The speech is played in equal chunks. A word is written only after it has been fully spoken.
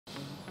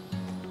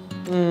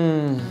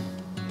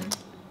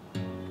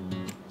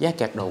Giá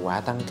card đồ họa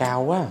tăng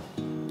cao quá.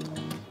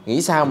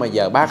 Nghĩ sao mà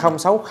giờ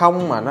 3060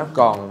 mà nó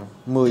còn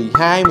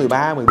 12,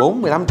 13,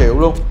 14, 15 triệu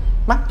luôn.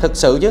 Mắc thực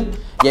sự chứ.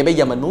 Vậy bây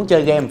giờ mình muốn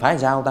chơi game phải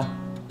làm sao ta?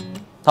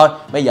 Thôi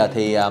bây giờ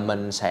thì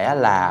mình sẽ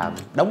là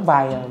đóng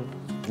vai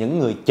những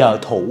người chờ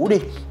thủ đi,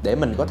 để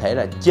mình có thể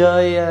là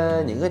chơi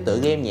những cái tựa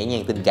game nhẹ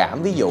nhàng tình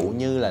cảm, ví dụ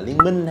như là Liên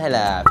Minh hay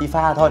là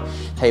Fifa thôi.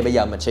 Thì bây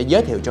giờ mình sẽ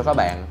giới thiệu cho các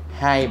bạn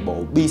hai bộ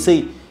PC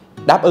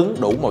đáp ứng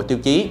đủ mọi tiêu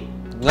chí,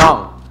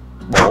 ngon,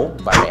 bổ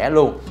và rẻ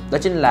luôn. Đó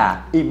chính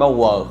là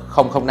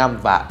𝒕𝒉𝒂𝒎 005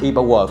 và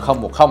𝒕𝒉𝒂𝒎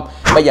 010.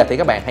 Bây giờ thì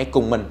các bạn hãy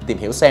cùng mình tìm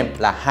hiểu xem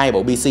là hai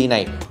bộ PC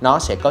này nó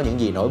sẽ có những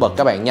gì nổi bật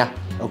các bạn nha.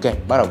 Ok,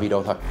 bắt đầu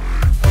video thôi.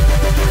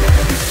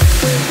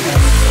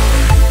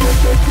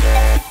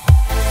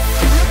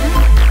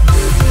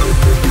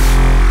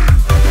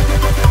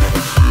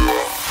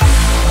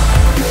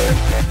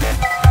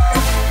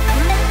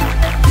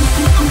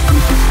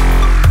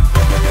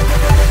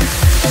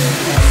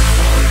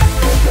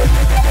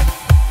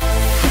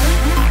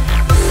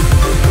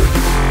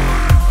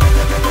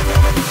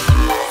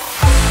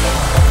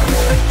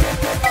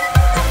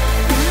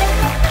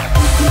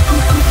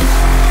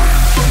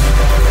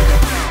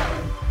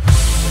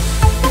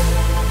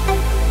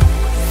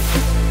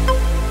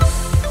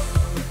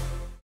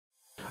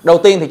 Đầu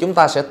tiên thì chúng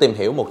ta sẽ tìm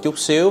hiểu một chút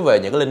xíu về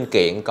những cái linh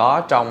kiện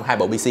có trong hai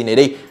bộ PC này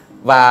đi.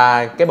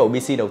 Và cái bộ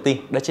PC đầu tiên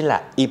đó chính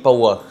là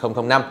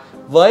𝒕𝒉𝒂𝒎 005.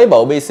 Với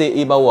bộ PC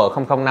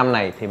𝒕𝒉𝒂𝒎 005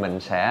 này thì mình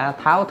sẽ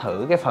tháo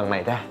thử cái phần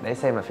này ra để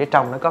xem là phía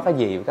trong nó có cái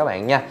gì các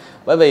bạn nha.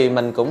 Bởi vì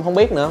mình cũng không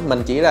biết nữa,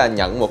 mình chỉ là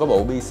nhận một cái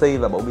bộ PC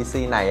và bộ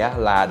PC này á,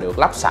 là được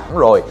lắp sẵn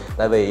rồi.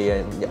 Tại vì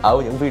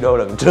ở những video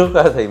lần trước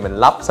á, thì mình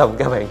lắp xong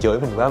các bạn chửi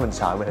mình quá, mình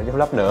sợ mình không dám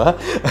lắp nữa.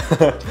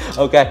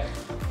 Ok,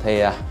 thì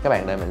các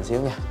bạn đợi mình xíu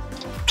nha.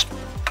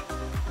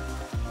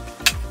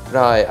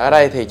 Rồi, ở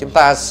đây thì chúng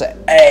ta sẽ...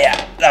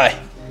 Rồi,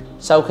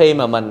 sau khi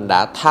mà mình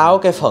đã tháo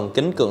cái phần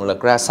kính cường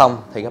lực ra xong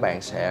thì các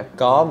bạn sẽ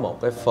có một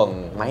cái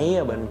phần máy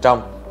ở bên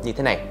trong như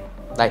thế này.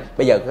 Đây,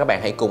 bây giờ các bạn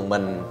hãy cùng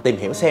mình tìm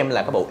hiểu xem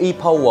là cái bộ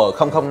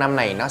𝒕𝒉𝒂𝒎 005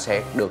 này nó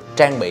sẽ được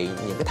trang bị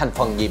những cái thành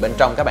phần gì bên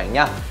trong các bạn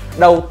nha.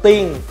 Đầu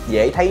tiên,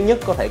 dễ thấy nhất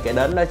có thể kể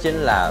đến đó chính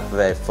là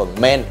về phần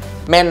main.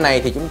 Main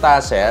này thì chúng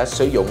ta sẽ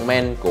sử dụng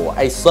main của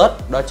Asus,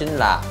 đó chính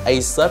là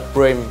Asus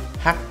Prime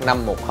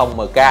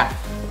H510MK.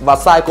 Và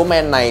size của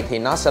main này thì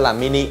nó sẽ là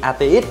mini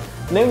ATX.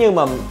 Nếu như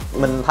mà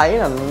mình thấy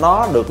là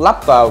nó được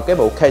lắp vào cái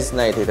bộ case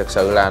này thì thực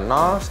sự là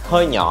nó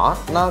hơi nhỏ,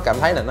 nó cảm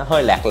thấy là nó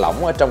hơi lạc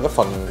lõng ở trong cái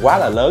phần quá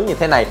là lớn như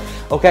thế này.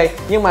 Ok,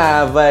 nhưng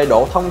mà về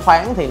độ thông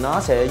thoáng thì nó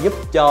sẽ giúp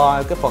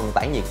cho cái phần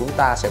tản nhiệt của chúng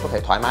ta sẽ có thể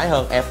thoải mái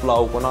hơn.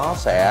 Airflow của nó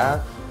sẽ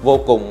vô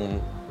cùng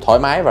thoải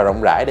mái và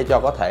rộng rãi để cho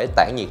có thể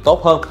tản nhiệt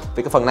tốt hơn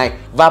vì cái phần này.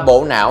 Và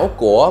bộ não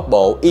của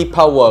bộ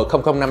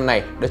𝒕𝒉𝒂𝒎 005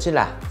 này đó chính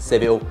là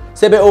CPU.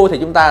 CPU thì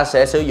chúng ta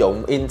sẽ sử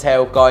dụng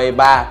Intel Core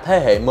i3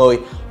 thế hệ 10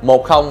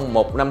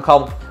 10150.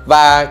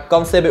 Và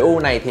con CPU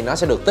này thì nó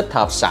sẽ được tích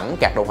hợp sẵn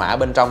card đồ họa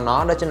bên trong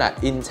nó, đó chính là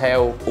Intel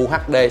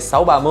UHD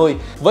 630.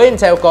 Với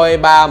Intel Core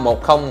i3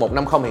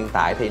 10150 hiện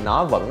tại thì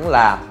nó vẫn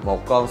là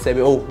một con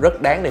CPU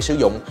rất đáng để sử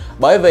dụng.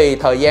 Bởi vì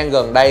thời gian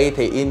gần đây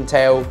thì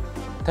Intel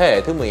thế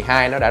hệ thứ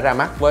 12 nó đã ra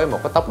mắt với một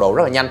cái tốc độ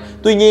rất là nhanh.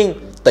 Tuy nhiên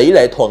tỷ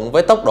lệ thuận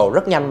với tốc độ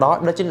rất nhanh đó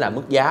chính là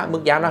mức giá.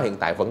 Mức giá nó hiện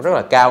tại vẫn rất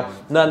là cao.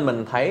 Nên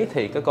mình thấy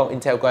thì cái con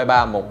Intel Core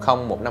i3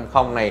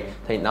 10150 này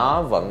thì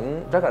nó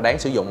vẫn rất là đáng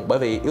sử dụng, bởi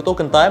vì yếu tố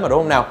kinh tế mà, đúng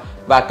không nào?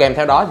 Và kèm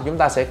theo đó thì chúng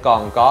ta sẽ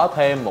còn có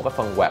thêm một cái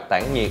phần quạt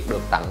tản nhiệt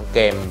được tặng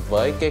kèm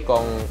với cái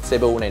con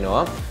CPU này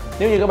nữa.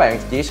 Nếu như các bạn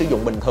chỉ sử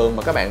dụng bình thường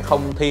mà các bạn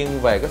không thiên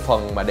về cái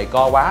phần mà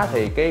decor quá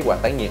thì cái quạt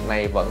tản nhiệt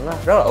này vẫn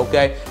rất là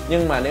ok.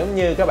 Nhưng mà nếu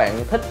như các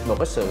bạn thích một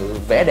cái sự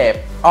vẻ đẹp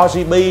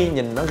RGB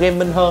nhìn nó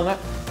gaming hơn á,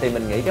 thì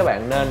mình nghĩ các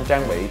bạn nên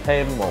trang bị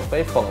thêm một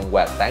cái phần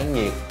quạt tản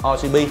nhiệt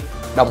RGB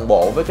đồng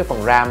bộ với cái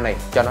phần RAM này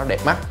cho nó đẹp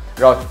mắt.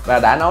 Rồi, và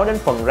đã nói đến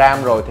phần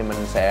RAM rồi thì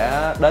mình sẽ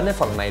đến cái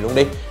phần này luôn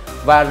đi.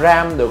 Và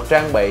RAM được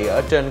trang bị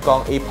ở trên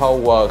con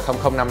𝒕𝒉𝒂𝒎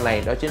 005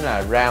 này đó chính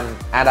là RAM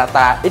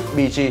Adata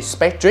XPG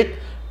Spectric.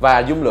 Và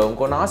dung lượng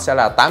của nó sẽ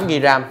là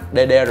 8GB RAM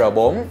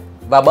DDR4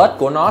 và bus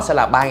của nó sẽ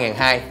là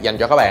 3200 dành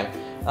cho các bạn.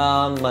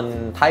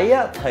 Mình thấy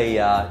thì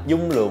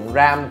dung lượng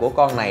RAM của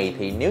con này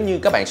thì nếu như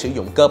các bạn sử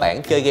dụng cơ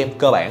bản, chơi game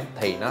cơ bản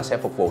thì nó sẽ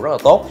phục vụ rất là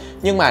tốt.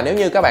 Nhưng mà nếu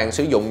như các bạn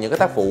sử dụng những cái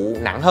tác vụ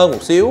nặng hơn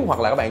một xíu, hoặc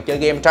là các bạn chơi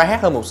game try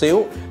hard hơn một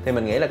xíu, thì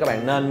mình nghĩ là các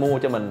bạn nên mua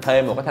cho mình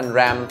thêm một cái thanh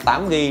RAM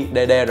 8GB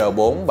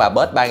DDR4 và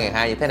bus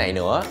 3200 như thế này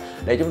nữa,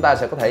 để chúng ta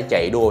sẽ có thể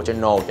chạy dual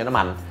channel cho nó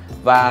mạnh.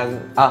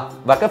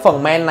 Và cái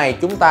phần main này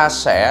chúng ta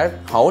sẽ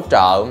hỗ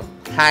trợ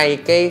hai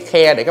cái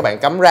khe để các bạn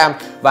cắm RAM,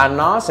 và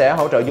nó sẽ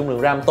hỗ trợ dung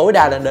lượng RAM tối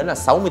đa lên đến là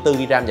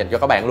 64GB RAM dành cho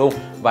các bạn luôn.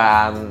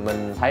 Và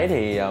mình thấy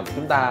thì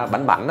chúng ta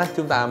bảnh bảnh á,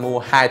 chúng ta mua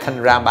hai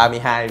thanh RAM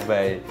 32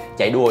 về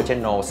chạy dual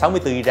channel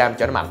 64GB RAM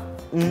cho nó mạnh.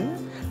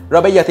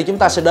 Rồi bây giờ thì chúng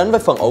ta sẽ đến với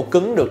phần ổ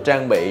cứng được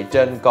trang bị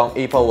trên con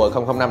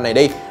𝒕𝒉𝒂𝒎 005 này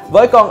đi.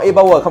 Với con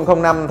𝒕𝒉𝒂𝒎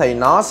 005 thì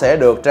nó sẽ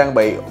được trang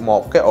bị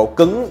một cái ổ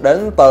cứng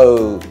đến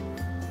từ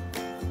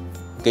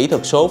kỹ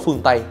thuật số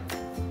phương Tây.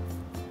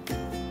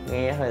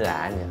 Nghe hơi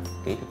lạ nhỉ,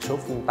 kỹ thuật số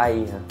phương Tây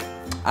hả?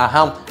 À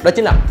không, đó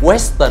chính là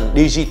Western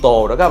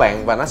Digital đó các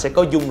bạn, và nó sẽ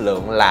có dung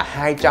lượng là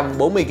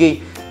 240GB.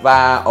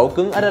 Và ổ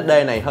cứng SSD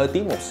này hơi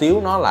tiếc một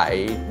xíu, nó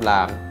lại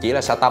là chỉ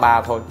là SATA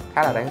 3 thôi,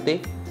 khá là đáng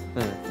tiếc.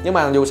 Nhưng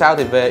mà dù sao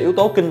thì về yếu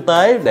tố kinh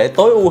tế để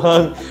tối ưu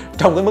hơn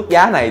trong cái mức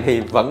giá này thì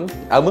vẫn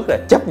ở mức là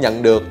chấp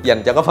nhận được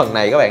dành cho cái phần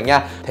này các bạn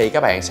nha. Thì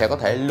các bạn sẽ có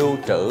thể lưu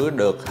trữ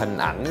được hình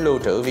ảnh, lưu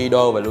trữ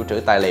video và lưu trữ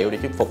tài liệu để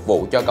phục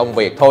vụ cho công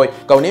việc thôi.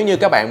 Còn nếu như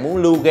các bạn muốn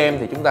lưu game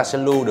thì chúng ta sẽ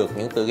lưu được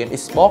những tựa game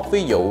eSports,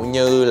 ví dụ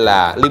như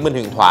là Liên Minh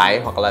Huyền Thoại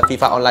hoặc là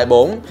FIFA Online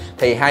 4.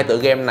 Thì hai tựa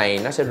game này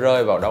nó sẽ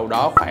rơi vào đâu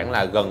đó khoảng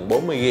là gần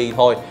 40GB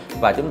thôi.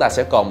 Và chúng ta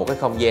sẽ còn một cái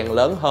không gian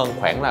lớn hơn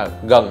khoảng là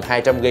gần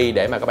 200GB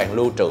để mà các bạn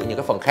lưu trữ những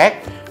cái phần khác.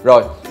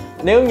 Rồi,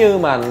 nếu như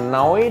mà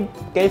nói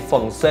cái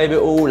phần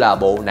CPU là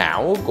bộ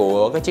não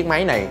của cái chiếc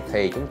máy này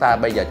thì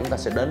bây giờ chúng ta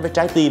sẽ đến với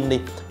trái tim đi.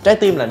 Trái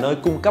tim là nơi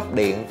cung cấp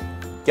điện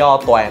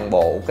cho toàn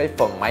bộ cái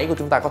phần máy của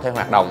chúng ta có thể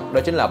hoạt động,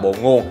 đó chính là bộ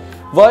nguồn.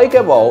 Với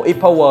cái bộ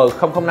ePower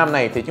 005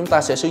 này thì chúng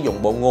ta sẽ sử dụng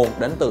bộ nguồn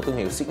đến từ thương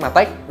hiệu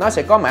Sigmatech. Nó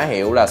sẽ có mã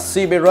hiệu là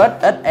𝒕𝒉𝒂𝒎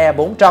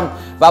SE400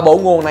 và bộ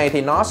nguồn này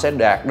thì nó sẽ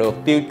đạt được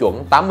tiêu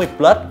chuẩn 80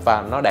 Plus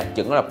và nó đạt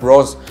chuẩn là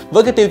Bronze.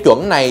 Với cái tiêu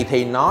chuẩn này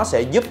thì nó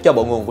sẽ giúp cho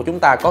bộ nguồn của chúng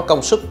ta có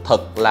công suất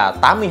thực là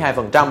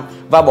 82%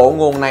 và bộ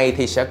nguồn này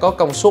thì sẽ có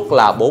công suất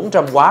là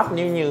 400W.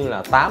 Nếu như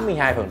là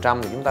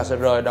 82% thì chúng ta sẽ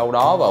rơi đâu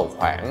đó vào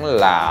khoảng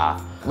là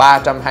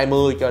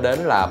 320 cho đến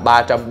là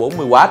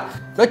 340W.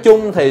 Nói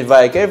chung thì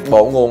về cái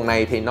bộ nguồn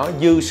này thì nó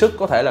dư sức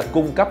có thể là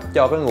cung cấp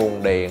cho cái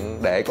nguồn điện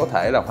để có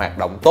thể là hoạt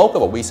động tốt cái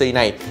bộ PC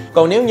này.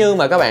 Còn nếu như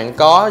mà các bạn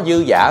có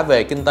dư dả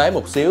về kinh tế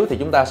một xíu thì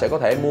chúng ta sẽ có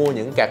thể mua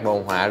những card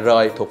đồ họa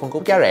rời thuộc phân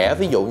khúc giá rẻ,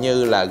 ví dụ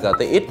như là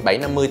GTX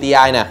 750 Ti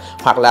nè,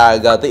 hoặc là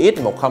GTX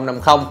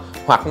 1050,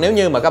 hoặc nếu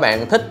như mà các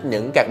bạn thích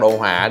những card đồ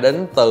họa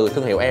đến từ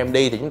thương hiệu AMD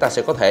thì chúng ta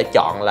sẽ có thể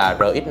chọn là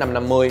RX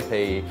 550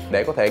 thì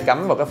để có thể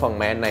cắm vào cái phần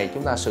main này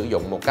chúng ta sử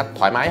dụng một cách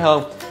thoải mái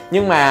hơn.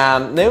 Nhưng mà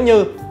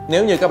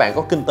nếu như các bạn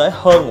có kinh tế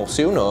hơn một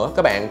xíu nữa,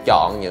 các bạn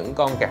chọn những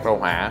con card đồ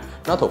họa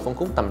nó thuộc phân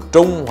khúc tầm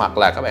trung, hoặc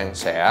là các bạn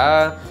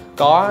sẽ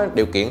có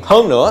điều kiện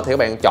hơn nữa thì các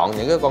bạn chọn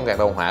những cái con card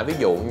đồ họa ví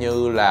dụ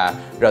như là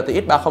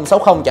RTX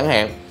 3060 chẳng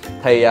hạn,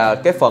 thì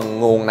cái phần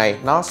nguồn này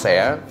nó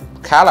sẽ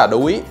khá là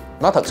đuối.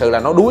 Nó thật sự là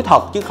nó đuối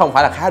thật chứ không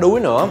phải là khá đuối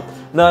nữa.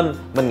 Nên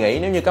mình nghĩ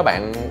nếu như các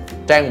bạn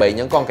trang bị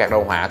những con card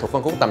đồ họa thuộc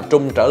phân khúc tầm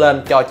trung trở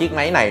lên cho chiếc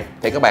máy này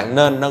thì các bạn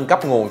nên nâng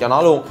cấp nguồn cho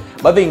nó luôn.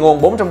 Bởi vì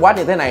nguồn 400W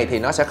như thế này thì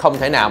nó sẽ không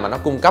thể nào mà nó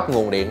cung cấp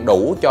nguồn điện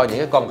đủ cho những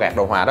cái con card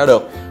đồ họa đó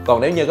được.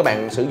 Còn nếu như các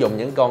bạn sử dụng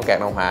những con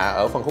card đồ họa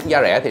ở phân khúc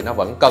giá rẻ thì nó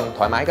vẫn cân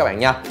thoải mái các bạn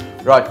nha.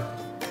 Rồi,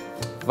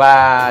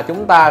 và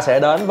chúng ta sẽ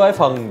đến với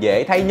phần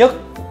dễ thấy nhất,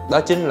 đó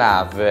chính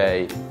là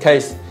về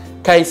case.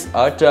 Case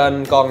ở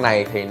trên con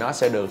này thì nó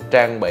sẽ được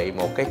trang bị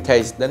một cái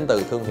case đến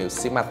từ thương hiệu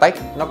Sigmatech.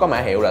 Nó có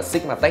mã hiệu là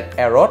Sigmatech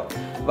Aeros.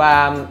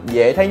 Và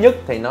dễ thấy nhất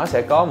thì nó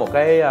sẽ có một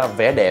cái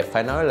vẻ đẹp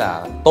phải nói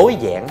là tối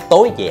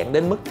giản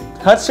đến mức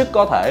hết sức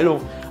có thể luôn.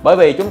 Bởi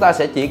vì chúng ta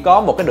sẽ chỉ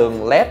có một cái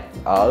đường LED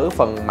ở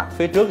phần mặt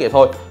phía trước vậy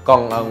thôi.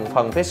 Còn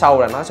phần phía sau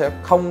là nó sẽ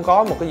không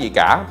có một cái gì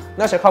cả.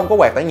 Nó sẽ không có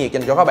quạt tản nhiệt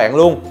dành cho các bạn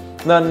luôn.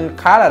 Nên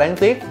khá là đáng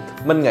tiếc.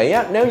 Mình nghĩ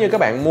nếu như các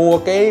bạn mua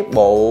cái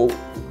bộ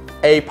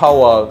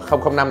ePower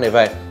 005 này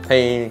về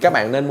thì các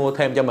bạn nên mua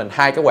thêm cho mình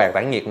hai cái quạt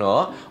tản nhiệt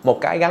nữa, một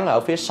cái gắn ở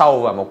phía sau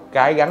và một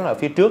cái gắn ở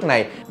phía trước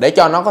này, để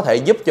cho nó có thể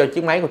giúp cho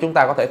chiếc máy của chúng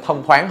ta có thể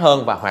thông thoáng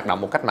hơn và hoạt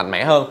động một cách mạnh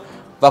mẽ hơn.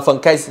 Và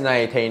phần case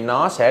này thì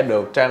nó sẽ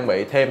được trang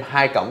bị thêm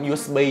hai cổng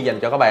USB dành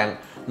cho các bạn,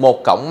 một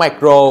cổng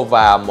micro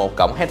và một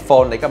cổng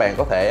headphone để các bạn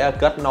có thể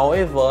kết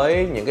nối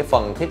với những cái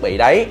phần thiết bị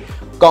đấy.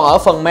 Còn ở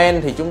phần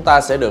main thì chúng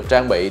ta sẽ được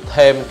trang bị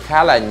thêm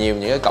khá là nhiều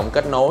những cái cổng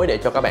kết nối để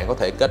cho các bạn có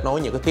thể kết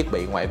nối những cái thiết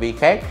bị ngoại vi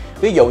khác.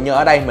 Ví dụ như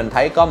ở đây mình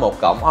thấy có một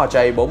cổng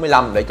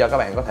RJ45 để cho các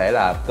bạn có thể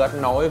là kết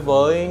nối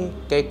với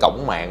cái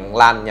cổng mạng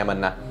LAN nhà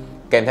mình nè.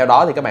 Kèm theo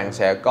đó thì các bạn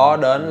sẽ có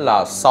đến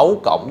là 6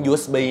 cổng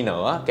USB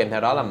nữa. Kèm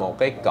theo đó là một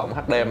cái cổng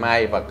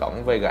HDMI và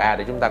cổng VGA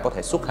để chúng ta có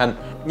thể xuất hình.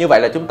 Như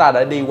vậy là chúng ta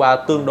đã đi qua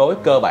tương đối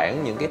cơ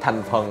bản những cái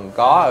thành phần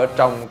có ở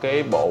trong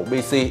cái bộ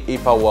PC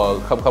ePower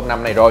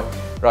 005 này rồi.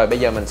 Rồi bây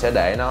giờ mình sẽ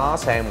để nó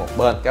sang một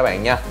bên các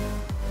bạn nha.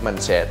 Mình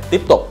sẽ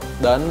tiếp tục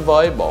đến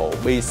với bộ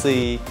PC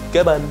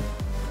kế bên.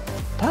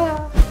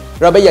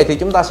 Rồi bây giờ thì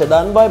chúng ta sẽ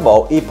đến với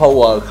bộ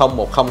ePower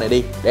 010 này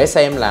đi, để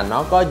xem là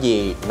nó có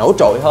gì nổi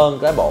trội hơn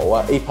cái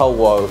bộ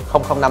ePower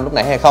 005 lúc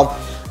nãy hay không.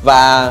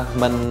 Và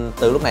mình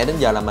từ lúc nãy đến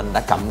giờ là mình đã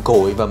cặm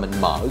cụi và mình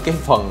mở cái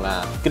phần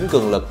kính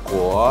cường lực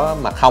của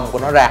mặt hông của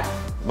nó ra.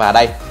 Và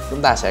đây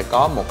chúng ta sẽ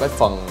có một cái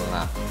phần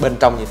bên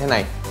trong như thế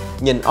này.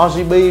 Nhìn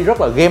RGB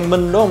rất là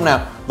gaming đúng không nào?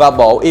 Và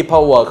bộ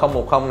ePower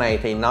 010 này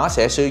thì nó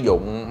sẽ sử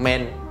dụng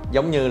main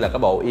giống như là cái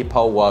bộ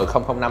ePower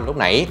 005 lúc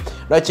nãy.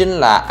 Đó chính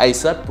là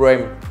Asus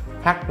Prime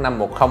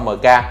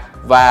H510MK.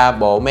 Và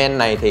bộ main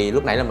này thì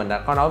lúc nãy là mình đã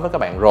có nói với các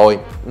bạn rồi,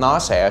 nó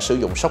sẽ sử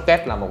dụng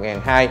socket là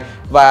 1200.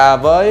 Và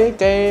với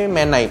cái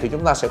main này thì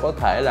chúng ta sẽ có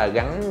thể là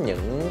gắn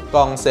những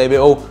con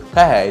CPU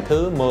thế hệ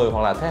thứ 10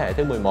 hoặc là thế hệ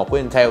thứ 11 của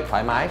Intel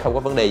thoải mái, không có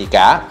vấn đề gì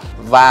cả.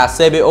 Và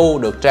CPU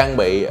được trang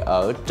bị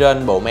ở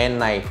trên bộ main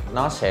này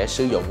nó sẽ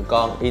sử dụng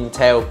con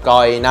Intel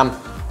Core i5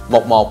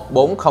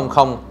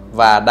 11400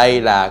 và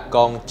đây là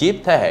con chip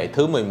thế hệ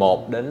thứ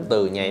 11 đến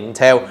từ nhà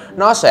Intel.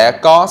 Nó sẽ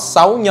có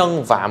 6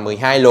 nhân và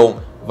 12 luồng,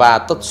 và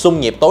xung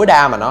nhịp tối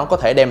đa mà nó có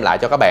thể đem lại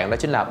cho các bạn đó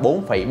chính là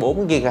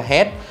 4,4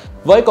 GHz.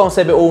 Với con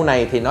CPU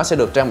này thì nó sẽ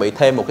được trang bị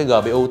thêm một cái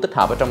GPU tích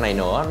hợp ở trong này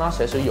nữa. Nó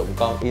sẽ sử dụng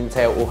con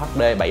Intel UHD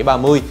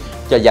 730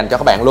 dành cho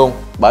các bạn luôn.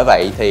 Bởi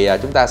vậy thì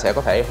chúng ta sẽ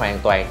có thể hoàn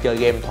toàn chơi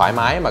game thoải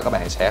mái mà các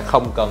bạn sẽ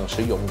không cần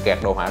sử dụng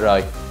card đồ họa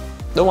rời.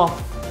 Đúng không?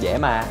 Dễ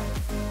mà.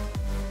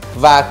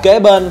 Và kế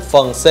bên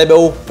phần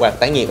CPU, quạt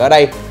tản nhiệt ở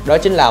đây, đó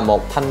chính là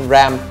một thanh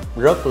RAM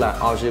rất là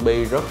RGB,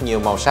 rất nhiều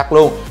màu sắc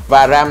luôn.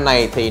 Và RAM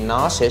này thì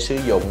nó sẽ sử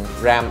dụng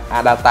RAM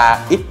Adata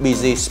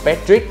XPG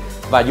Spectric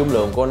và dung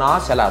lượng của nó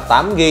sẽ là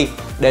 8GB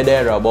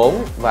DDR4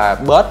 và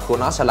bus của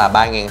nó sẽ là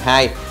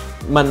 3200.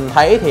 Mình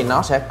thấy thì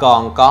nó sẽ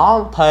còn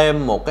có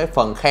thêm một cái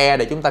phần khe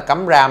để chúng ta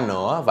cắm RAM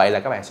nữa. Vậy là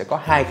các bạn sẽ có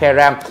 2 khe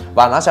RAM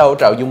và nó sẽ hỗ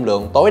trợ dung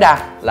lượng tối đa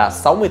là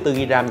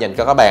 64GB RAM dành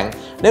cho các bạn.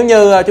 Nếu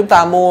như chúng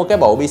ta mua cái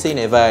bộ PC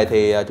này về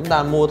thì chúng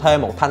ta mua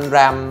thêm một thanh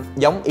RAM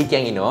giống y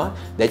chang gì nữa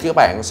để cho các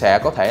bạn sẽ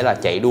có thể là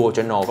chạy đua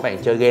channel, các bạn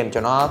chơi game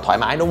cho nó thoải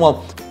mái, đúng không?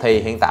 Thì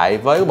hiện tại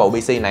với cái bộ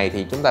PC này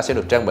thì chúng ta sẽ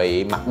được trang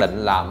bị mặc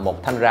định là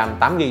một thanh RAM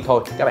 8GB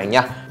thôi các bạn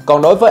nha.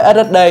 Còn đối với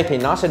SSD thì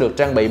nó sẽ được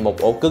trang bị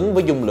một ổ cứng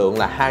với dung lượng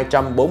là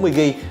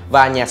 240GB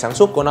và nhà sản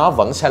xuất của nó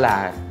vẫn sẽ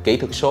là kỹ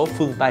thuật số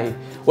phương Tây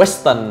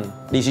Western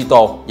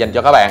Digital dành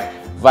cho các bạn.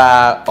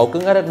 Và ổ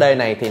cứng SSD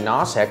này thì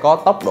nó sẽ có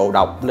tốc độ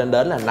đọc lên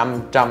đến là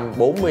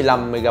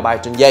 545MB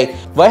trên giây.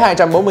 Với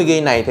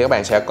 240GB này thì các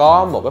bạn sẽ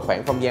có một cái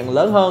khoảng không gian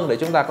lớn hơn để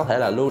chúng ta có thể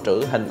là lưu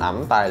trữ hình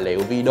ảnh, tài liệu,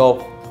 video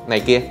này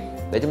kia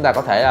để chúng ta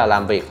có thể là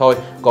làm việc thôi.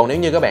 Còn nếu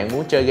như các bạn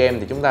muốn chơi game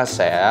thì chúng ta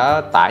sẽ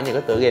tải những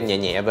cái tựa game nhẹ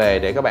nhẹ về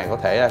để các bạn có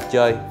thể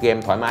chơi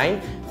game thoải mái.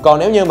 Còn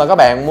nếu như mà các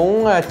bạn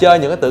muốn chơi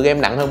những cái tựa game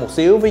nặng hơn một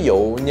xíu, ví dụ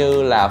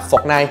như là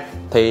Fortnite,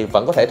 thì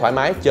vẫn có thể thoải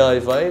mái chơi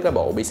với cái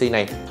bộ PC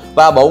này.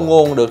 Và bộ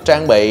nguồn được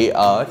trang bị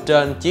ở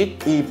trên chiếc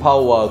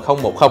ePower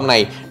 010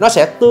 này nó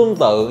sẽ tương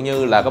tự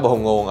như là cái bộ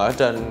nguồn ở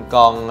trên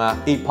con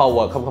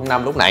ePower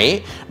 005 lúc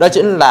nãy. Đó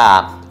chính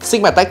là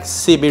Sigmatech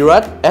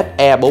Sibirus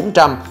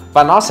SE400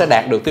 và nó sẽ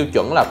đạt được tiêu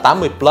chuẩn là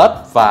 80 plus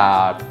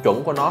và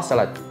chuẩn của nó sẽ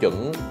là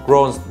chuẩn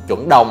bronze,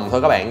 chuẩn đồng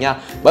thôi các bạn nha.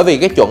 Bởi vì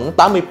cái chuẩn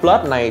 80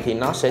 plus này thì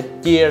nó sẽ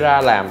chia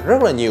ra làm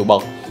rất là nhiều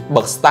bậc.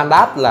 Bậc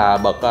standard là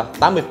bậc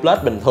 80 plus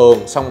bình thường,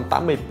 xong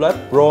 80 plus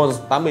bronze,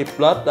 80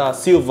 plus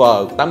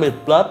silver, 80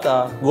 plus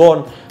gold,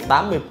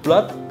 80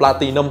 plus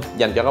platinum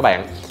dành cho các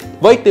bạn.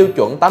 Với tiêu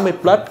chuẩn 80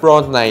 plus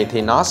bronze này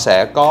thì nó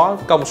sẽ có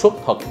công suất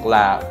thật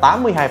là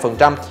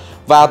 82%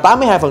 và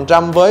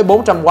 82% với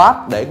 400W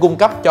để cung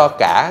cấp cho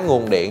cả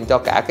nguồn điện cho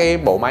cả cái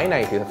bộ máy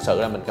này thì thật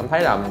sự là mình cảm thấy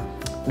là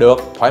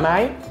được, thoải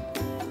mái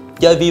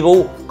chơi vi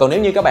vu. Còn nếu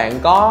như các bạn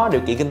có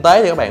điều kiện kinh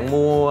tế thì các bạn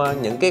mua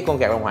những cái con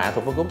card đồ họa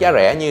thuộc phân khúc giá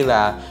rẻ như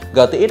là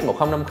GTX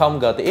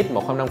 1050, GTX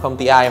 1050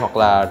 Ti hoặc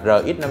là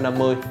RX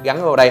 550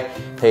 gắn vào đây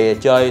thì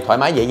chơi thoải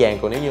mái dễ dàng.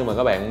 Còn nếu như mà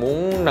các bạn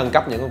muốn nâng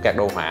cấp những con card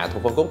đồ họa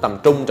thuộc phân khúc tầm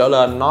trung trở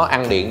lên, nó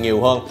ăn điện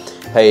nhiều hơn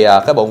thì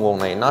cái bộ nguồn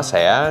này nó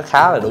sẽ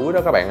khá là đuối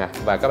đó các bạn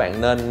và các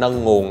bạn nên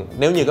nâng nguồn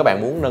nếu như các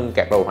bạn muốn nâng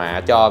card đồ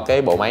họa cho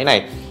cái bộ máy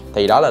này.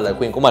 Thì đó là lời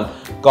khuyên của mình.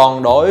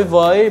 Còn đối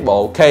với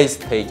bộ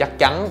case thì chắc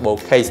chắn bộ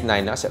case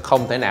này nó sẽ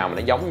không thể nào mà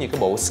nó giống như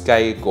cái bộ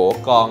scale của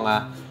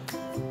con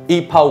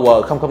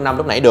ePower 005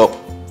 lúc nãy được.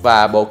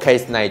 Và bộ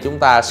case này chúng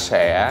ta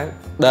sẽ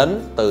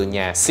đến từ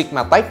nhà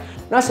Sigmatech.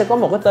 Nó sẽ có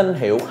một cái tên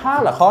hiệu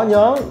khá là khó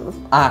nhớ.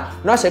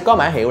 Nó sẽ có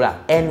mã hiệu là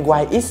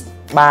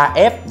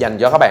NYX3F dành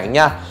cho các bạn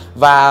nha.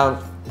 Và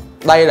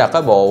đây là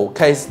cái bộ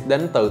case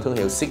đến từ thương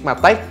hiệu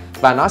Sigmatech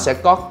và nó sẽ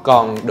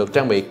còn được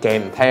trang bị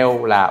kèm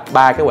theo là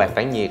 3 cái quạt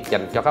tản nhiệt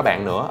dành cho các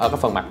bạn nữa ở cái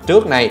phần mặt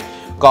trước này.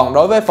 Còn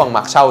đối với phần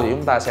mặt sau thì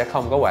chúng ta sẽ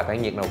không có quạt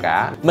tản nhiệt nào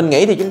cả. Mình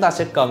nghĩ thì chúng ta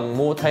sẽ cần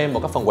mua thêm một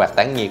cái phần quạt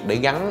tản nhiệt để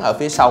gắn ở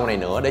phía sau này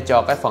nữa để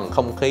cho cái phần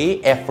không khí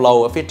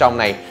airflow ở phía trong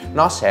này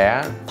nó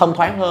sẽ thông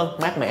thoáng hơn,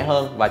 mát mẻ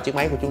hơn và chiếc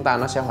máy của chúng ta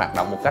nó sẽ hoạt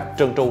động một cách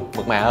trơn tru,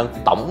 mượt mà hơn.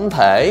 Tổng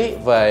thể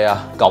về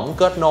cổng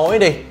kết nối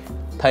đi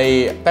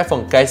thì cái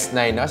phần case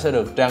này nó sẽ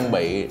được trang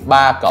bị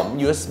 3 cổng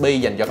USB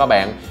dành cho các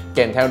bạn,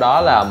 kèm theo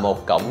đó là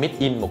một cổng mic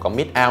in, một cổng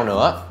mic out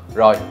nữa.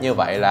 Rồi, như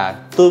vậy là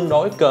tương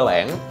đối cơ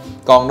bản.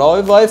 Còn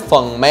đối với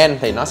phần main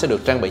thì nó sẽ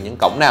được trang bị những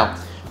cổng nào?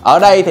 Ở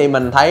đây thì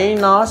mình thấy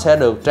nó sẽ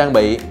được trang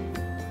bị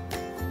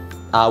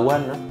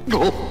quên nữa.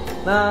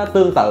 Nó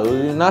tương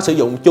tự, nó sử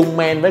dụng chung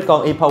main với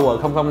con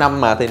ePower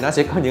 005 mà thì nó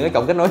sẽ có những cái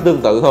cổng kết nối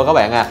tương tự thôi các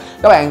bạn à.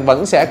 Các bạn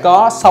vẫn sẽ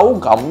có 6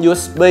 cổng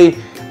USB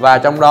và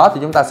trong đó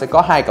thì chúng ta sẽ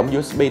có 2 cổng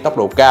USB tốc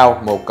độ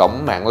cao, một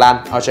cổng mạng LAN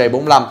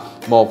RJ45,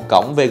 một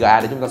cổng VGA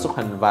để chúng ta xuất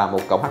hình và một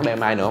cổng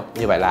HDMI nữa.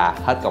 Như vậy là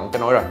hết cổng kết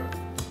nối rồi.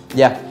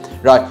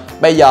 Rồi,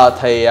 bây giờ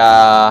thì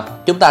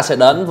chúng ta sẽ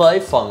đến với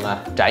phần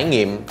trải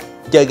nghiệm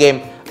chơi game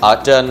ở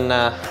trên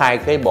hai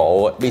cái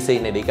bộ PC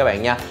này đi các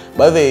bạn nha.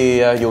 Bởi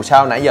vì dù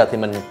sao nãy giờ thì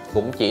mình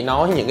cũng chỉ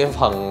nói những cái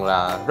phần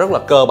là rất là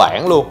cơ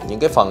bản luôn, những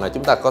cái phần là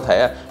chúng ta có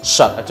thể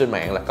search ở trên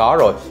mạng là có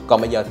rồi.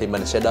 Còn bây giờ thì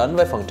mình sẽ đến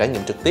với phần trải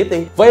nghiệm trực tiếp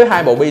đi. Với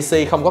hai bộ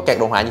PC không có card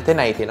đồ họa như thế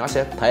này thì nó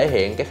sẽ thể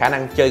hiện cái khả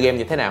năng chơi game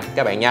như thế nào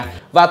các bạn nha.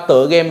 Và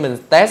tựa game mình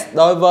test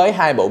đối với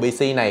hai bộ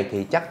PC này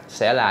thì chắc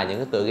sẽ là những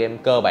cái tựa game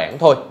cơ bản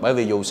thôi. Bởi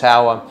vì dù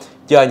sao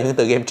chơi những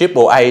tựa game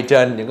AAA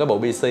trên những cái bộ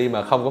PC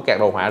mà không có card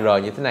đồ họa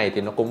rời như thế này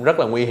thì nó cũng rất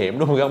là nguy hiểm,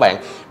 đúng không các bạn?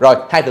 Rồi,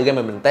 hai tựa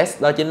game mà mình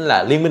test đó chính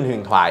là Liên Minh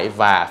Huyền Thoại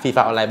và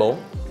FIFA Online 4.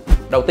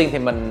 Đầu tiên thì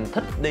mình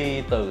thích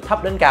đi từ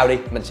thấp đến cao đi.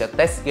 Mình sẽ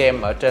test game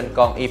ở trên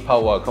con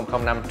𝒕𝒉𝒂𝒎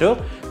 005 trước.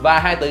 Và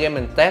hai tựa game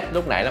mình test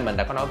lúc nãy là mình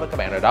đã có nói với các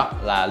bạn rồi đó,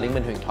 là Liên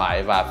Minh Huyền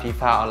Thoại và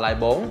FIFA Online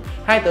 4.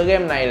 Hai tựa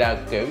game này là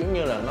kiểu giống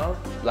như là nó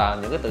là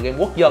những cái tựa game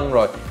quốc dân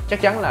rồi.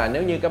 Chắc chắn là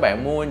nếu như các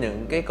bạn mua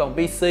những cái con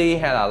PC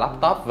hay là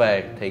laptop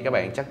về thì các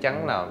bạn chắc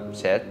chắn là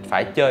sẽ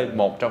phải chơi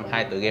một trong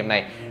hai tựa game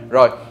này.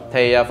 Rồi,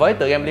 thì với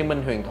tựa game Liên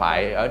Minh Huyền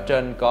Thoại ở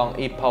trên con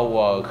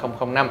𝒕𝒉𝒂𝒎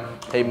 005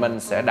 thì mình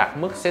sẽ đặt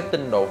mức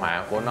setting đồ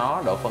họa của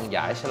nó, độ phân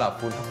giải sẽ là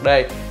Full HD.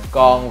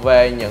 Còn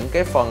về những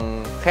cái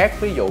phần khác,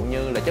 ví dụ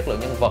như là chất lượng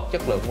nhân vật,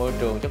 chất lượng môi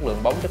trường, chất lượng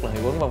bóng, chất lượng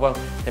hiệu ứng vân vân,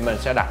 thì mình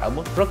sẽ đặt ở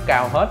mức rất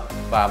cao hết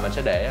và mình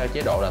sẽ để ở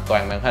chế độ là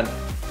toàn màn hình.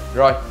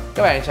 Rồi,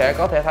 các bạn sẽ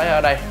có thể thấy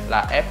ở đây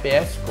là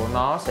FPS của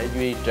nó sẽ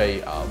duy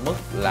trì ở mức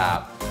là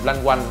loanh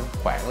quanh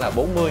khoảng là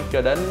 40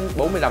 cho đến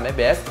 45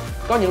 FPS.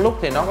 Có những lúc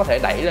thì nó có thể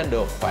đẩy lên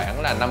được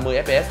khoảng là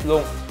 50 FPS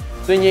luôn.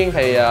 Tuy nhiên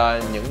thì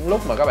những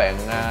lúc mà các bạn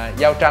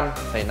giao tranh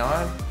thì nó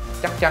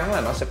chắc chắn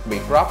là nó sẽ bị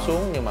drop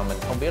xuống, nhưng mà mình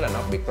không biết là nó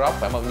bị drop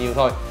khoảng bao nhiêu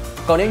thôi.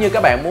 Còn nếu như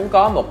các bạn muốn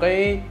có một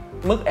cái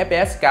mức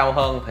FPS cao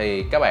hơn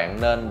thì các bạn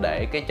nên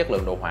để cái chất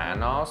lượng đồ họa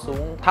nó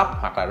xuống thấp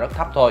hoặc là rất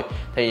thấp thôi,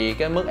 thì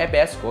cái mức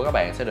FPS của các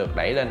bạn sẽ được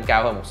đẩy lên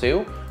cao hơn một xíu.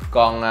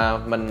 Còn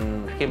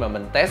khi mà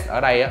mình test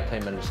ở đây á, thì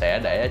mình sẽ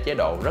để chế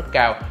độ rất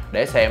cao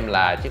để xem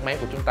là chiếc máy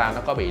của chúng ta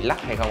nó có bị lắc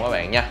hay không các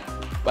bạn nha.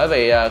 Bởi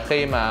vì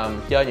khi mà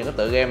chơi những cái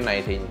tựa game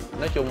này thì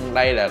nói chung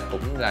đây là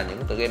cũng là những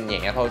tựa game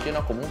nhẹ thôi, chứ nó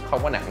cũng không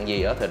có nặng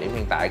gì ở thời điểm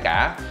hiện tại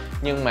cả.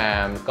 Nhưng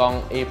mà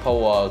con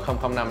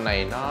𝒕𝒉𝒂𝒎 005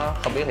 này nó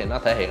không biết thì nó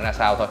thể hiện ra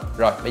sao thôi.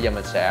 Rồi bây giờ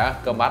mình sẽ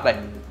combat đây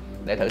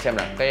để thử xem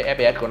là cái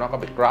FPS của nó có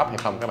bị drop hay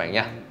không các bạn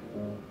nha.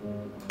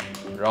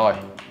 Rồi,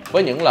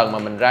 với những lần mà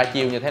mình ra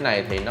chiêu như thế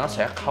này thì nó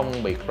sẽ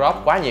không bị drop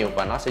quá nhiều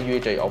và nó sẽ duy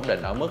trì ổn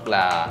định ở mức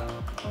là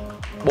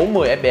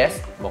 40 FPS,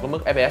 một cái mức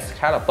FPS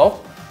khá là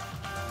tốt.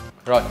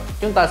 Rồi,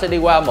 chúng ta sẽ đi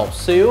qua một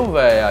xíu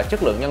về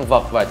chất lượng nhân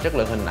vật và chất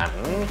lượng hình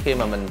ảnh khi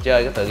mà mình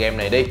chơi cái tựa game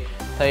này đi.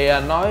 Thì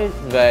nói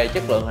về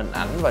chất lượng hình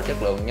ảnh và chất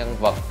lượng nhân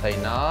vật thì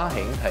nó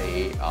hiển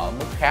thị ở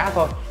mức khá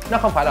thôi. Nó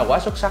không phải là quá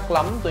xuất sắc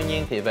lắm, tuy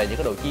nhiên thì về những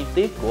cái độ chi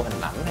tiết của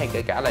hình ảnh hay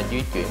kể cả là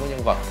di chuyển của nhân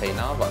vật thì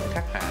nó vẫn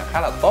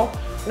khá là tốt.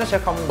 Nó sẽ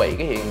không bị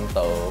cái hiện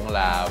tượng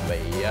là bị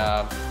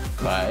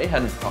bể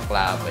hình hoặc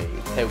là bị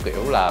theo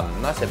kiểu là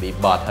nó sẽ bị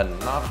bệt hình,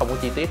 nó không có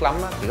chi tiết lắm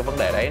á, thì cái vấn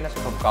đề đấy nó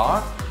sẽ không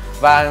có.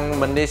 Và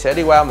mình sẽ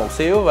đi qua một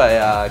xíu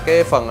về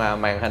cái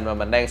phần màn hình mà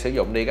mình đang sử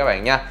dụng đi các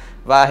bạn nha.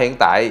 Và hiện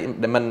tại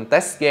để mình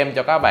test game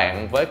cho các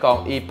bạn với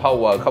con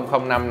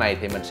𝒕𝒉𝒂𝒎 005 này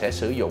thì mình sẽ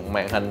sử dụng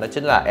màn hình đó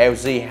chính là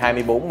LG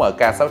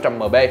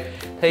 24MK600MB.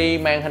 Thì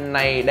màn hình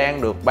này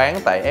đang được bán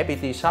tại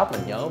FPT Shop,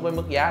 mình nhớ với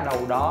mức giá đâu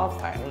đó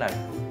khoảng là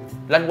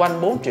loanh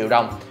quanh 4 triệu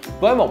đồng.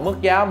 Với một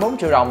mức giá 4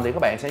 triệu đồng thì các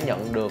bạn sẽ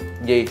nhận được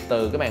gì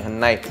từ cái màn hình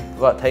này?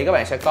 Và thì các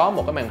bạn sẽ có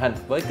một cái màn hình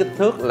với kích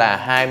thước là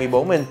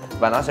 24 inch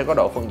và nó sẽ có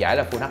độ phân giải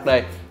là Full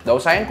HD. Độ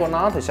sáng của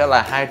nó thì sẽ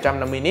là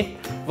 250 nit.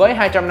 Với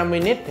 250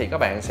 nit thì các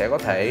bạn sẽ có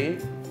thể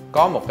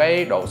có một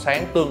cái độ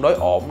sáng tương đối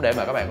ổn để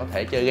mà các bạn có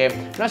thể chơi game.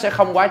 Nó sẽ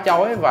không quá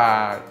chói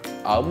và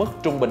ở mức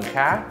trung bình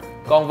khá.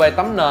 Còn về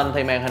tấm nền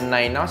thì màn hình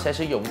này nó sẽ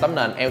sử dụng tấm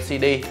nền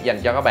LCD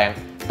dành cho các bạn.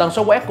 Tần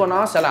số quét của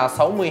nó sẽ là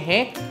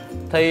 60Hz.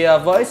 Thì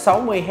với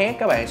 60Hz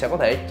các bạn sẽ có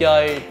thể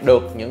chơi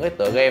được những cái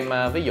tựa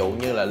game ví dụ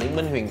như là Liên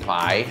Minh Huyền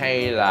Thoại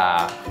hay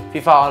là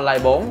FIFA Online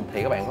 4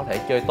 thì các bạn có thể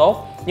chơi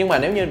tốt. Nhưng mà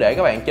nếu như để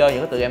các bạn chơi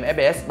những cái tựa game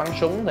FPS bắn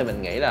súng thì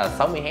mình nghĩ là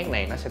 60Hz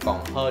này nó sẽ còn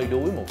hơi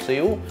đuối một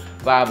xíu.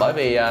 Và bởi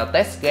vì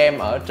test game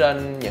ở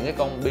trên những cái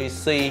con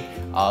PC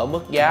ở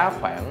mức giá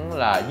khoảng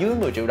là dưới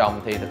 10 triệu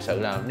đồng thì thực sự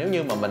là nếu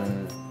như mà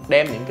mình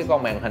đem những cái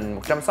con màn hình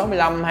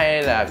 165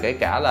 hay là kể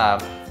cả là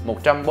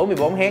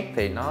 144Hz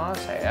thì nó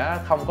sẽ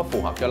không có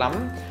phù hợp cho lắm.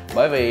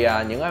 Bởi vì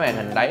những cái màn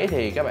hình đấy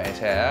thì các bạn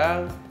sẽ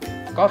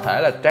có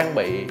thể là trang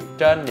bị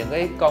trên những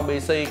cái con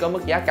PC có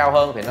mức giá cao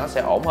hơn thì nó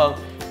sẽ ổn hơn.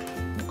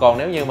 Còn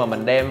nếu như mà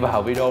mình đem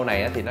vào video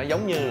này thì nó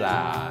giống như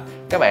là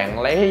các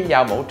bạn lấy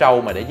dao mổ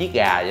trâu mà để giết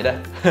gà vậy đó.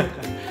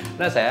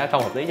 Nó sẽ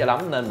không hợp lý cho lắm,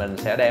 nên mình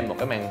sẽ đem một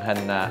cái màn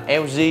hình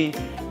LG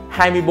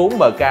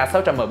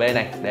 24MK600MB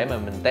này để mà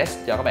mình test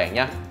cho các bạn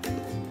nhé.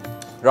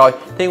 Rồi,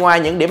 thì ngoài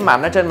những điểm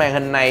mạnh ở trên màn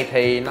hình này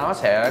thì nó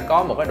sẽ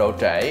có một cái độ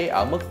trễ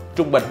ở mức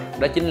trung bình,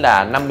 đó chính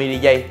là 50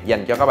 giây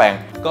dành cho các bạn.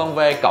 Còn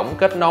về cổng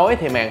kết nối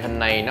thì màn hình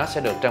này nó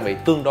sẽ được trang bị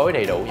tương đối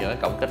đầy đủ những cái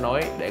cổng kết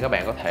nối để các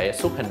bạn có thể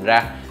xuất hình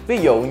ra. Ví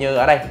dụ như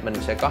ở đây mình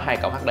sẽ có hai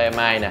cổng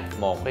HDMI nè,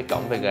 một cái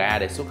cổng VGA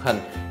để xuất hình.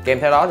 Kèm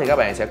theo đó thì các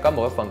bạn sẽ có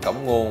một cái phần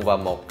cổng nguồn và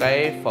một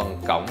cái phần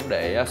cổng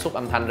để xuất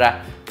âm thanh ra.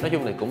 Nói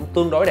chung thì cũng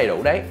tương đối đầy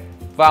đủ đấy.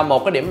 Và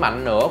một cái điểm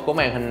mạnh nữa của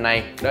màn hình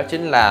này đó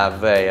chính là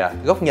về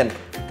góc nhìn.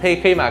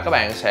 Thì khi mà các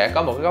bạn sẽ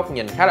có một cái góc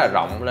nhìn khá là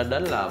rộng lên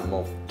đến là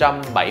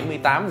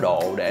 178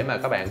 độ để mà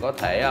các bạn có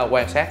thể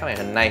quan sát cái màn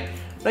hình này.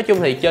 Nói chung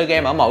thì chơi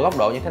game ở mọi góc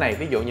độ như thế này,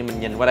 ví dụ như mình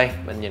nhìn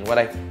qua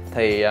đây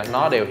thì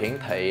nó đều hiển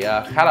thị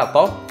khá là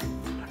tốt.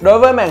 Đối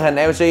với màn hình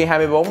LG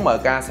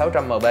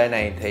 24MK600MB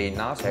này thì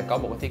nó sẽ có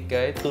một cái thiết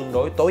kế tương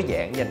đối tối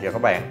giản dành cho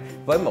các bạn,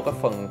 với một cái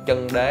phần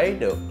chân đế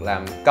được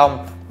làm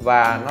cong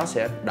và nó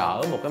sẽ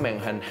đỡ một cái màn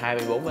hình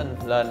 24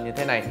 inch lên như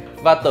thế này.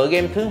 Và tựa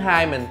game thứ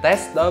hai mình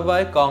test đối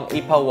với con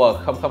ePower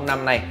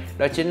 005 này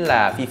đó chính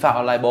là FIFA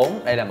Online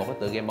 4. Đây là một cái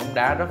tựa game bóng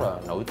đá rất là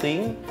nổi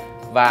tiếng.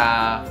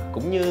 Và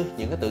cũng như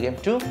những cái tựa game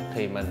trước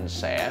thì mình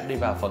sẽ đi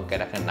vào phần cài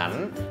đặt hình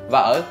ảnh. Và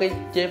ở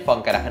cái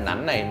phần cài đặt hình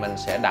ảnh này mình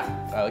sẽ đặt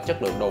ở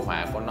chất lượng đồ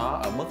họa của nó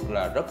ở mức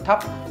là rất thấp.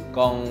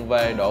 Còn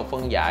về độ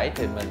phân giải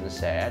thì mình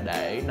sẽ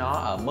để nó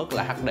ở mức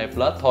là HD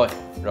Plus thôi.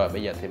 Rồi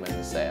bây giờ thì mình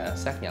sẽ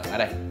xác nhận ở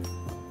đây.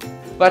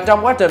 Và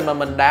trong quá trình mà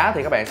mình đá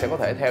thì các bạn sẽ có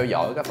thể theo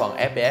dõi cái phần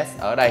FPS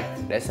ở đây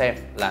để xem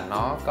là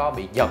nó có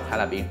bị giật hay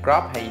là bị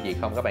drop hay gì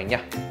không các bạn nha.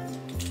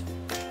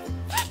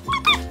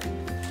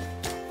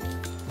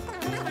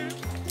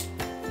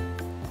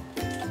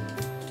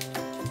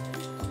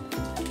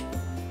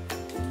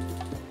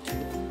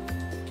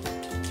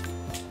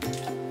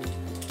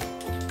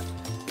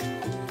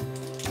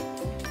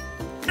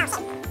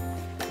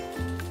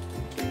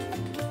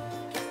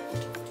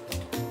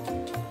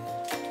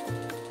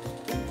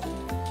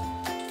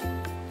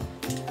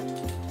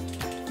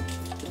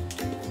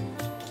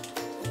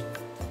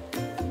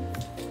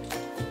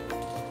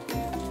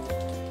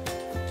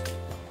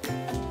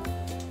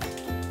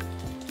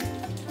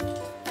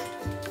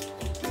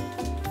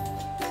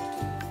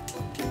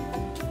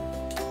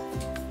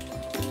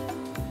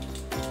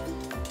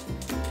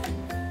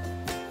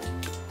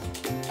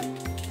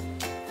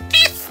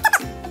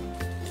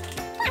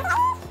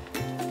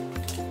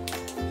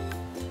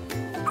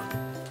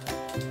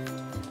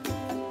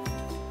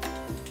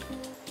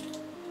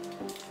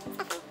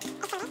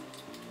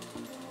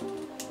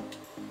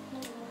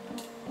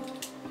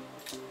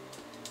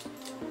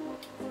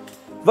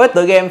 Với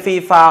tựa game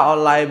FIFA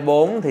Online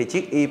 4 thì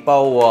chiếc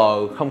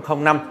ePower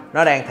 005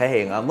 nó đang thể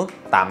hiện ở mức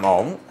tạm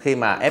ổn khi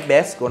mà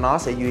FPS của nó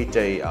sẽ duy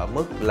trì ở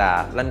mức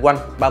là loanh quanh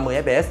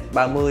 30 FPS,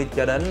 30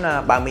 cho đến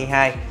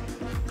 32.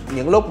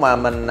 Những lúc mà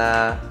mình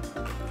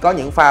có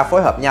những pha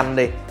phối hợp nhanh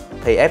đi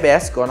thì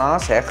FPS của nó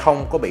sẽ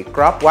không có bị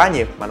crop quá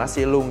nhiều mà nó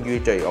sẽ luôn duy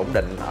trì ổn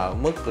định ở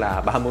mức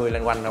là 30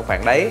 loanh quanh ở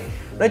khoảng đấy.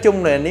 Nói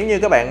chung là nếu như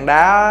các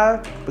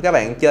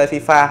bạn chơi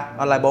FIFA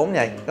Online 4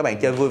 này, các bạn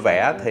chơi vui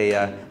vẻ thì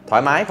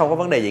thoải mái, không có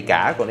vấn đề gì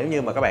cả. Còn nếu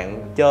như mà các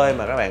bạn chơi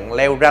mà các bạn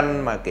leo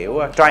rank mà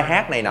kiểu try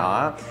hard này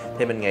nọ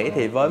thì mình nghĩ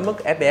thì với mức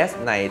FPS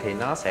này thì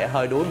nó sẽ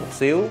hơi đuối một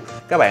xíu.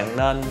 Các bạn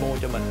nên mua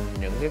cho mình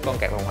những cái con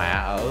card đồ họa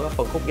ở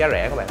phân khúc giá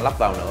rẻ, các bạn lắp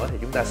vào nữa thì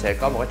chúng ta sẽ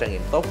có một cái trải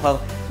nghiệm tốt hơn.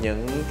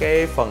 Những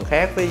cái phần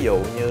khác ví dụ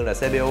như là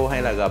CPU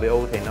hay là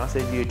GPU thì nó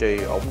sẽ duy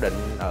trì ổn định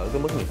ở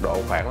cái mức nhiệt độ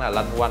khoảng là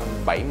loanh quanh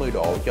 70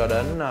 độ cho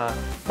đến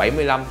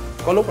 75,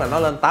 có lúc là nó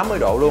lên 80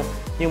 độ luôn.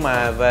 Nhưng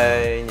mà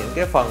về những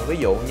cái phần ví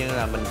dụ như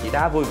là mình chỉ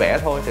đá vui vẻ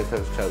thôi thì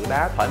thực sự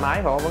đá thoải mái,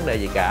 không có vấn đề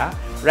gì cả.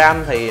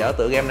 RAM thì ở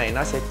tựa game này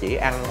nó sẽ chỉ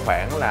ăn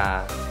khoảng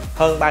là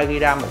hơn 3GB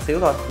RAM một xíu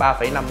thôi,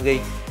 3,5GB.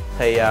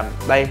 Thì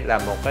đây là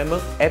một cái mức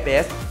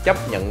FPS chấp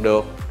nhận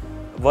được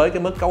với cái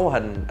mức cấu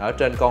hình ở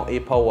trên con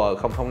ePower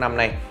 005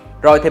 này.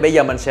 Rồi thì bây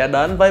giờ mình sẽ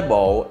đến với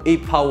bộ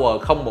ePower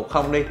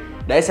 010 đi,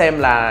 để xem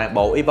là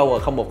bộ ePower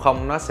 010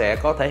 nó sẽ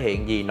có thể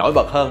hiện gì nổi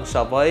bật hơn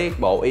so với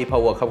bộ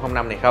ePower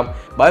 005 này không.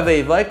 Bởi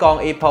vì với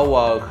con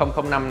ePower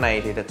 005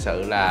 này thì thực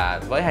sự là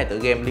với hai tựa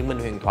game Liên Minh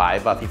Huyền Thoại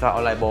và FIFA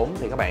Online 4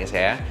 thì các bạn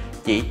sẽ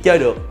chỉ chơi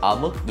được ở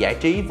mức giải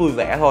trí vui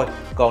vẻ thôi.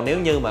 Còn nếu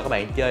như mà các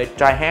bạn chơi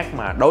try hard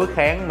mà đối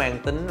kháng mang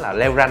tính là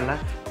leo rank á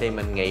thì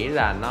mình nghĩ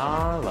là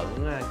nó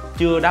vẫn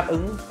chưa đáp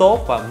ứng tốt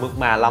và mượt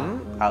mà lắm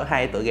ở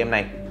hai tựa game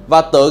này.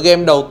 Và tựa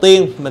game đầu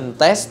tiên mình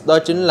test đó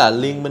chính là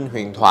Liên Minh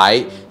Huyền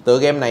Thoại. Tựa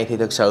game này thì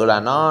thực sự là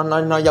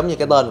nó giống như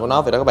cái tên của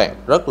nó vậy đó các bạn,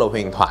 rất là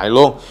huyền thoại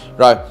luôn.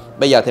 Rồi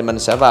bây giờ thì mình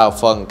sẽ vào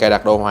phần cài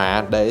đặt đồ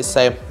họa để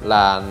xem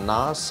là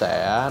nó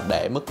sẽ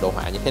để mức đồ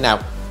họa như thế nào.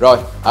 Rồi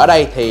ở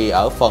đây thì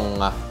ở phần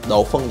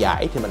độ phân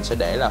giải thì mình sẽ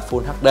để là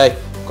Full HD.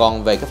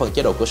 Còn về cái phần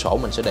chế độ cửa sổ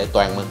mình sẽ để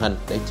toàn màn hình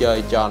để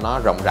chơi cho nó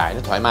rộng rãi, nó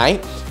thoải mái.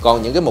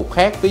 Còn những cái mục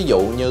khác ví dụ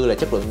như là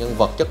chất lượng nhân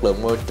vật, chất lượng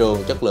môi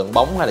trường, chất lượng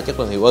bóng hay là chất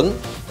lượng hiệu ứng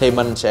thì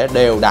mình sẽ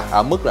đều đặt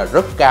ở mức là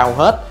rất cao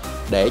hết,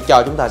 để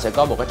cho chúng ta sẽ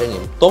có một cái trải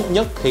nghiệm tốt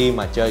nhất khi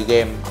mà chơi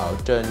game ở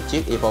trên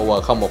chiếc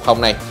ePower 010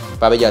 này.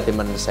 Và bây giờ thì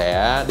mình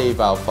sẽ đi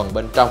vào phần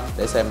bên trong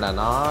để xem là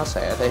nó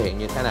sẽ thể hiện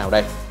như thế nào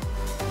đây.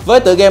 Với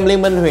tựa game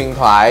Liên Minh Huyền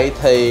Thoại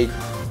thì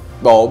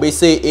bộ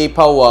PC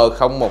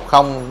ePower 010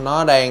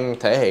 nó đang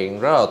thể hiện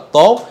rất là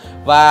tốt.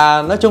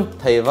 Và nói chung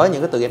thì với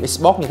những cái tựa game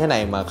Xbox như thế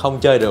này mà không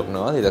chơi được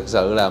nữa thì thật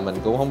sự là mình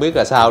cũng không biết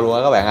là sao luôn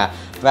á các bạn à.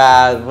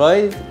 Và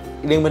với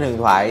Liên Minh Huyền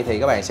Thoại thì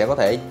các bạn sẽ có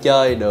thể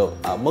chơi được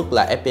ở mức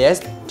là FPS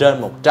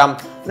trên 100.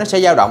 Nó sẽ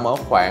dao động ở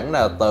khoảng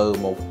là từ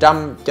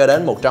 100 cho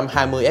đến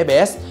 120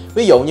 FPS.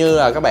 Ví dụ như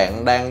là các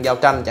bạn đang giao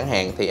tranh chẳng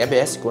hạn thì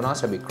FPS của nó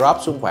sẽ bị crop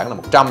xuống khoảng là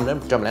 100 đến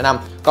 105.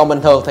 Còn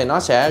bình thường thì nó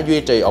sẽ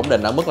duy trì ổn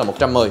định ở mức là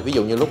 110. Ví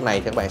dụ như lúc này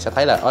thì các bạn sẽ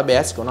thấy là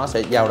FPS của nó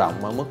sẽ dao động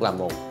ở mức là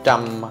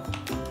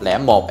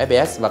 101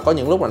 FPS. Và có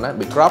những lúc là nó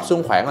bị crop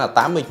xuống khoảng là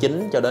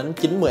 89 cho đến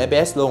 90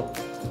 FPS luôn.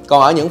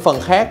 Còn ở những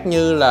phần khác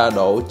như là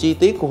độ chi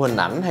tiết của hình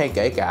ảnh hay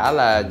kể cả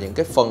là những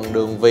cái phần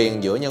đường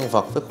viền giữa nhân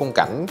vật với khung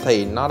cảnh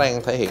thì nó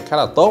đang thể hiện khá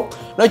là tốt.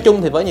 Nói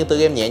chung thì với những tựa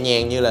game nhẹ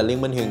nhàng như là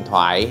Liên Minh Huyền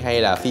Thoại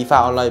hay là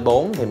FIFA Online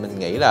 4 thì mình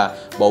nghĩ là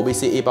bộ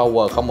PC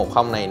ePower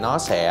 010 này nó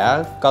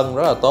sẽ cân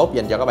rất là tốt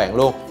dành cho các bạn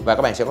luôn. Và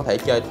các bạn sẽ có thể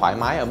chơi thoải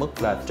mái ở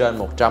mức là trên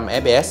 100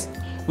 FPS.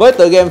 Với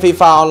tựa game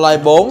FIFA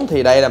Online 4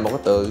 thì đây là một cái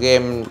tựa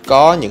game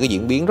có những cái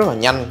diễn biến rất là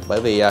nhanh,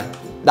 bởi vì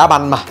đá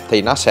banh mà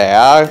thì nó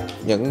sẽ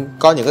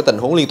có những cái tình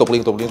huống liên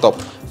tục.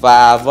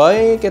 Và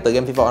với cái tựa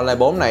game FIFA Online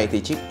 4 này thì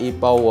chiếc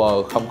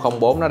ePower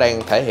 004 nó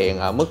đang thể hiện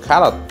ở mức khá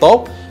là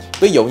tốt.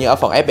 Ví dụ như ở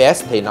phần FPS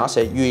thì nó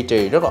sẽ duy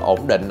trì rất là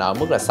ổn định ở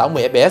mức là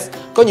 60 FPS.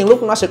 Có những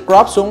lúc nó sẽ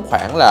drop xuống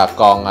khoảng là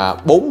còn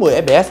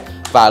 40 FPS.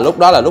 Và lúc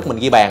đó là lúc mình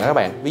ghi bàn các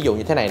bạn. Ví dụ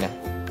như thế này nè,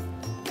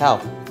 thấy không?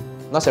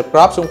 Nó sẽ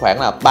drop xuống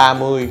khoảng là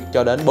 30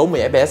 cho đến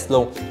 40 FPS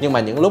luôn. Nhưng mà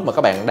những lúc mà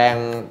các bạn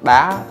đang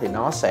đá thì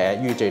nó sẽ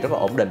duy trì rất là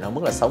ổn định ở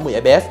mức là 60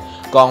 FPS.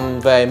 Còn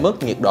về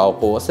mức nhiệt độ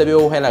của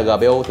CPU hay là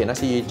GPU thì nó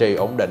sẽ duy trì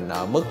ổn định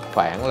ở mức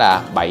khoảng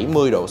là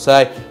 70 độ C.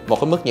 Một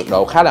cái mức nhiệt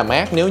độ khá là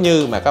mát nếu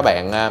như mà các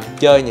bạn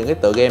chơi những cái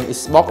tựa game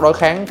eSports đối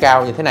kháng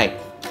cao như thế này.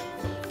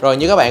 Rồi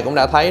như các bạn cũng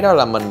đã thấy đó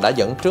là mình đã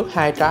dẫn trước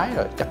 2 trái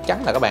rồi. Chắc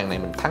chắn là các bạn này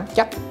mình thắng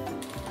chắc.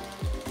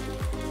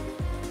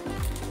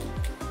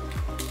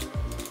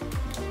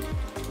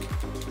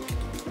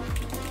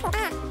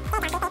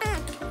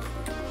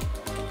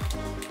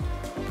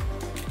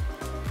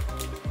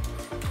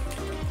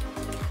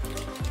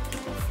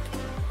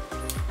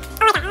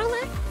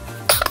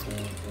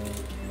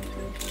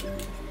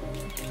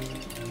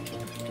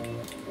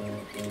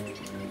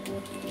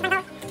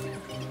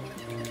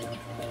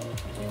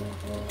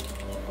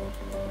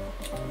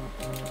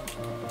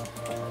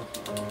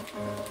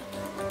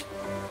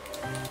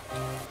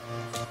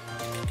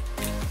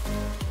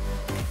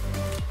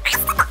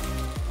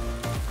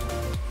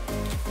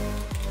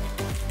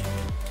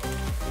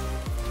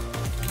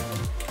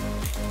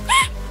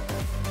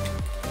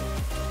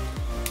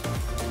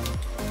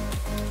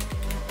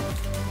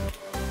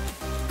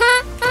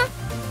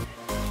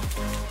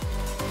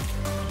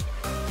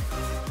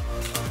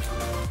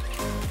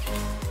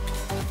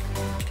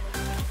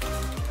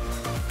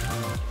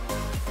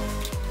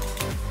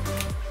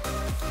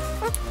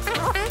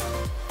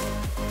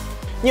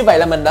 Như vậy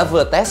là mình đã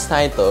vừa test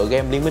hai tựa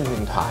game Liên Minh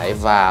Huyền Thoại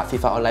và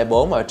FIFA Online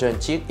 4 ở trên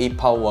chiếc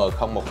ePower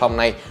 010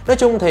 này. Nói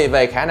chung thì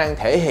về khả năng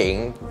thể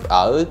hiện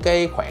ở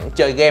cái khoảng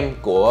chơi game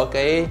của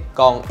cái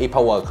con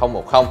ePower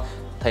 010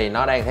 thì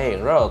nó đang thể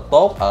hiện rất là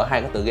tốt ở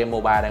hai cái tựa game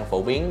MOBA đang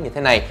phổ biến như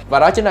thế này. Và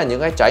đó chính là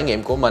những cái trải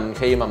nghiệm của mình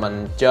khi mà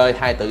mình chơi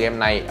hai tựa game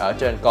này ở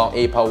trên con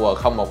ePower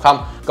 010.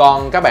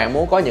 Còn các bạn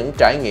muốn có những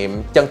trải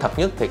nghiệm chân thật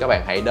nhất thì các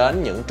bạn hãy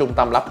đến những trung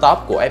tâm laptop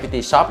của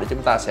FPT Shop để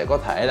chúng ta sẽ có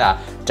thể là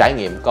trải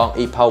nghiệm con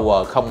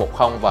ePower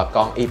 010 và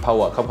con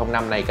ePower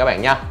 005 này các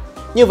bạn nha.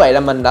 Như vậy là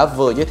mình đã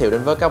vừa giới thiệu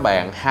đến với các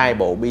bạn hai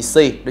bộ PC,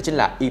 đó chính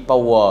là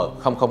ePower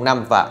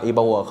 005 và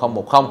ePower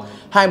 010.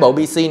 Hai bộ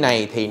PC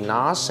này thì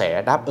nó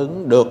sẽ đáp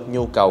ứng được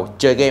nhu cầu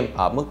chơi game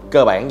ở mức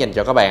cơ bản dành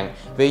cho các bạn.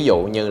 Ví dụ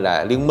như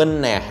là Liên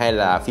Minh nè hay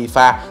là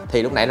FIFA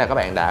thì lúc nãy là các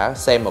bạn đã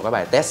xem một cái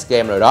bài test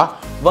game rồi đó.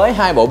 Với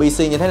hai bộ PC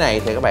như thế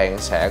này thì các bạn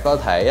sẽ có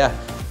thể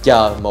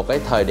chờ một cái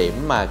thời điểm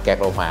mà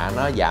card đồ họa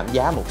nó giảm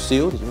giá một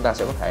xíu thì chúng ta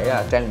sẽ có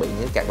thể trang bị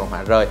những card đồ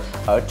họa rời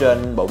ở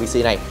trên bộ PC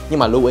này. Nhưng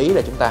mà lưu ý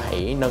là chúng ta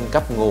hãy nâng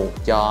cấp nguồn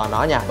cho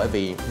nó nha, bởi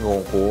vì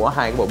nguồn của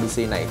hai cái bộ PC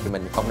này thì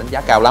mình không đánh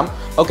giá cao lắm.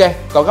 Ok,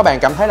 còn các bạn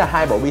cảm thấy là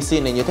hai bộ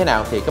PC này như thế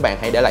nào thì các bạn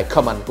hãy để lại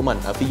comment của mình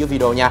ở phía dưới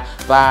video nha.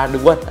 Và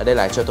đừng quên để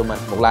lại cho tụi mình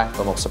một like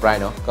và một subscribe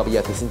nữa. Còn bây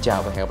giờ thì xin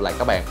chào và hẹn gặp lại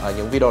các bạn ở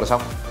những video lần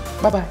sau.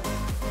 Bye bye.